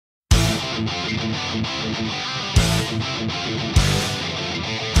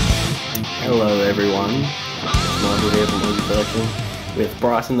Hello everyone, Nigel here from AussieCollection with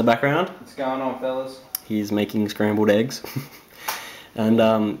Bryce in the background. What's going on, fellas? He's making scrambled eggs.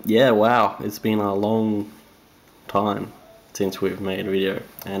 And yeah, wow, it's been a long time since we've made a video,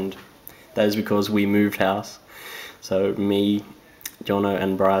 and that is because we moved house. So me, Jono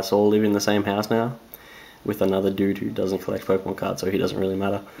and Bryce all live in the same house now with another dude who doesn't collect Pokemon cards, so he doesn't really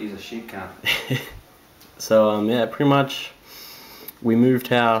matter. He's a shit cunt. So yeah, pretty much we moved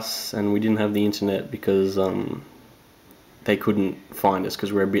house and we didn't have the internet because they couldn't find us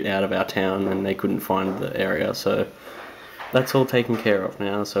because we're a bit out of our town and they couldn't find the area. So that's all taken care of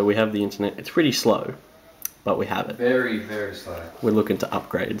now. So we have the internet. It's pretty slow, but we have it. Very, very slow. We're looking to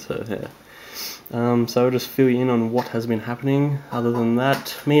upgrade, so yeah. So I'll just fill you in on what has been happening. Other than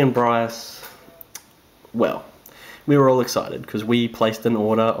that, me and Bryce, well, we were all excited because we placed an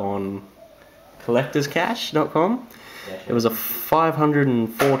order on collectorscash.com. It was a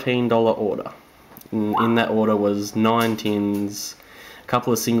 $514 order. In that order was 9 tins, a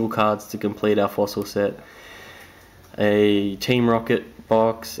couple of single cards to complete our fossil set, a Team Rocket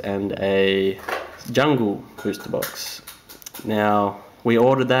box, and a jungle booster box. Now, we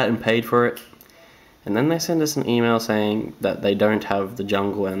ordered that and paid for it, and then they sent us an email saying that they don't have the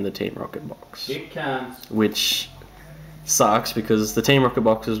jungle and the Team Rocket box. Shit cunts. Which sucks because the Team Rocket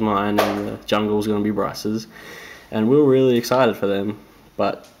box is mine and the jungle is going to be Bryce's. And we were really excited for them,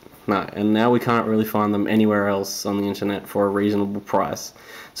 but no. And now we can't really find them anywhere else on the internet for a reasonable price.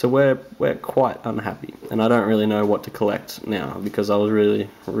 So we're quite unhappy, and I don't really know what to collect now because I was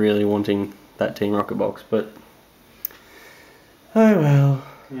really wanting that Team Rocket box, but oh well.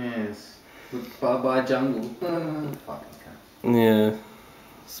 Yes. Bye bye jungle. Fucking cunt. Yeah.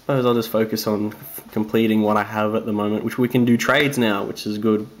 Suppose I'll just focus on completing what I have at the moment, which we can do trades now, which is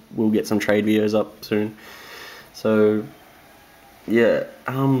good. We'll get some trade videos up soon. So, yeah,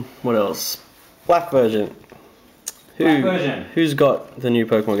 what else? Black version. Who's got the new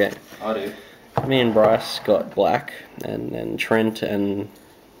Pokemon game? I do. Me and Bryce got black, and then Trent and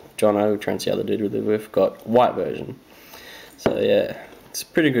Jono, Trent's the other dude we live with, got white version. So yeah, it's a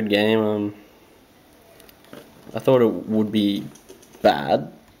pretty good game. I thought it would be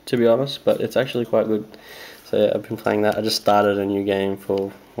bad, to be honest, but it's actually quite good. So yeah, I've been playing that. I just started a new game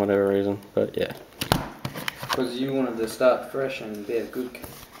for whatever reason, but yeah. Because you wanted to start fresh and be a good kid.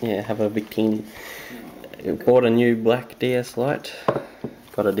 Yeah, have a big team. Bought a new black DS Lite.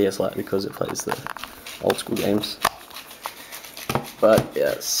 Got a DS Lite because it plays the old school games. But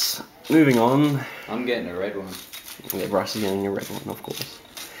yes, moving on. I'm getting a red one. Yeah, Bryce is getting a red one, of course.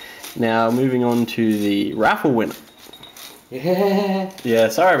 Now moving on to the raffle winner. Yeah. Yeah,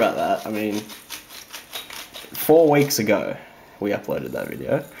 sorry about that. I mean, 4 weeks ago we uploaded that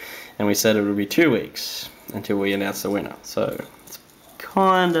video, and we said it would be 2 weeks until we announced the winner. So it's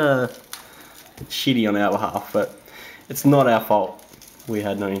kinda shitty on our behalf, but it's not our fault. We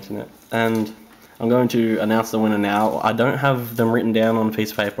had no internet, and I'm going to announce the winner now. I don't have them written down on a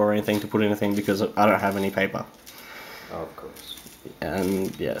piece of paper or anything to put anything because I don't have any paper. Oh, of course.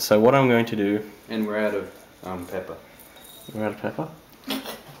 And yeah, so what I'm going to do. And we're out of pepper. We're out of pepper.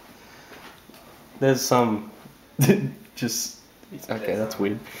 There's some. Just okay. That's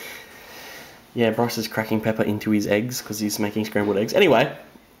weird. Yeah, Bryce is cracking pepper into his eggs because he's making scrambled eggs. Anyway,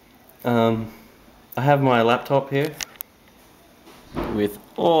 I have my laptop here with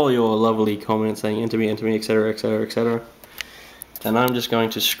all your lovely comments saying enter me, etc, etc, etc. And I'm just going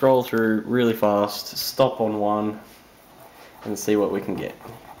to scroll through really fast, stop on one, and see what we can get.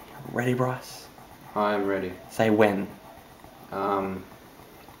 Ready, Bryce? I am ready. Say when.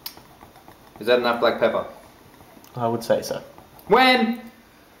 Is that enough black pepper? I would say so. When?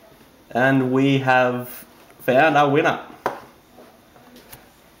 And we have found our winner.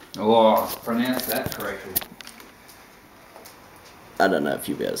 Oh, pronounce that correctly. I don't know if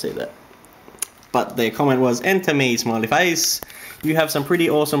you'll be able to see that. But their comment was, enter me, smiley face. You have some pretty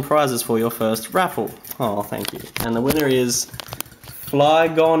awesome prizes for your first raffle. Oh, thank you. And the winner is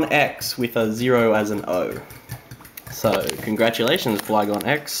Flygon X with a 0 as an O. So, congratulations, Flygon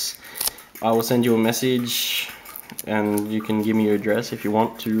X. I will send you a message and you can give me your address if you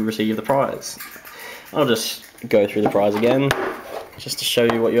want to receive the prize. I'll just go through the prize again just to show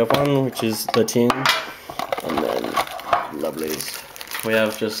you what you have won, which is the tin, and then lovelies. We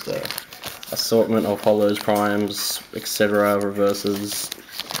have just a assortment of holos, primes, etc, reverses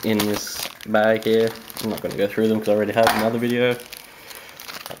in this bag here. I'm not going to go through them because I already have another video.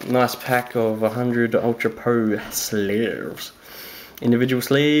 Nice pack of 100 Ultra Pro sleeves. Individual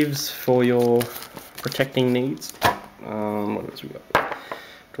sleeves for your protecting needs. What else we got?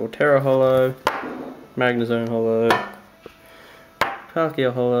 Torterra Holo, Magnezone Holo,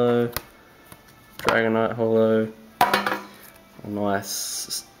 Palkia Holo, Dragonite Holo, a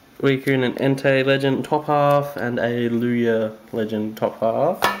nice Suicune and Entei Legend top half, and a Luya Legend top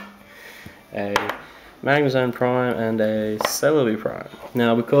half, a Magnezone Prime, and a Celebi Prime.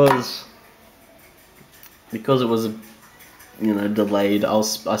 Now, because it was, you know, delayed, I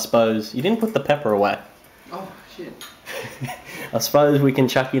suppose you didn't put the pepper away. Oh shit. I suppose we can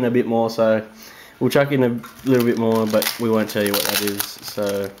chuck in a bit more, so we'll chuck in a little bit more, but we won't tell you what that is.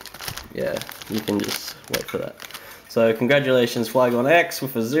 So yeah, you can just wait for that. So congratulations, Flygon X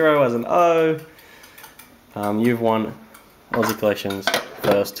with a 0 as an O. You've won Aussie Collection's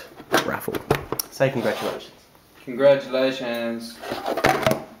first raffle. Say congratulations. Congratulations.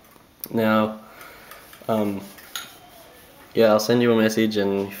 Now, yeah, I'll send you a message,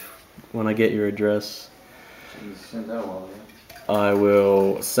 and when I get your address, I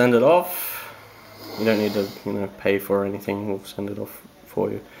will send it off. You don't need to, you know, pay for anything. We'll send it off for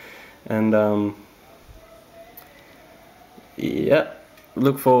you. And yeah,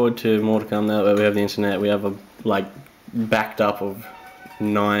 look forward to more to come. Now that we have the internet, we have a backed up of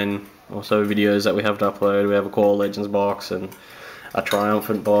 9 or so videos that we have to upload. We have a Core Legends box and a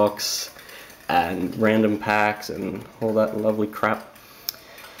Triumphant box and random packs and all that lovely crap.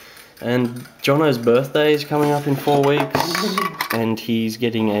 And Jono's birthday is coming up in 4 weeks, and he's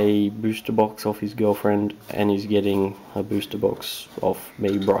getting a booster box off his girlfriend, and he's getting a booster box off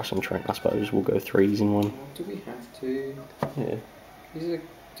me, Bryce, and Trent. I suppose we'll go 3s in one. Do we have to? Yeah. He's a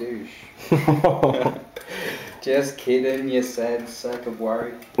douche. Just kidding, you sad sack of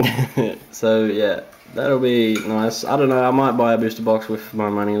worry. So yeah, that'll be nice. I don't know, I might buy a booster box with my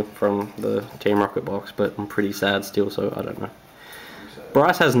money from the Team Rocket box, but I'm pretty sad still, so I don't know.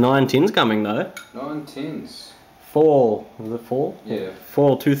 Bryce has 9 tins coming though. 9 tins. Fall. Was it fall? Yeah.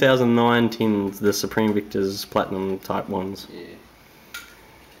 Fall 2009 tins, the Supreme Victors Platinum type ones. Yeah.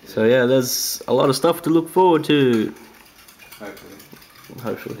 So yeah, there's a lot of stuff to look forward to.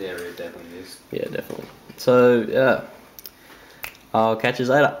 Hopefully. Yeah, it definitely is. Yeah, definitely. So yeah, I'll catch you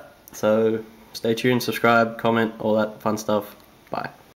later. So stay tuned, subscribe, comment, all that fun stuff. Bye.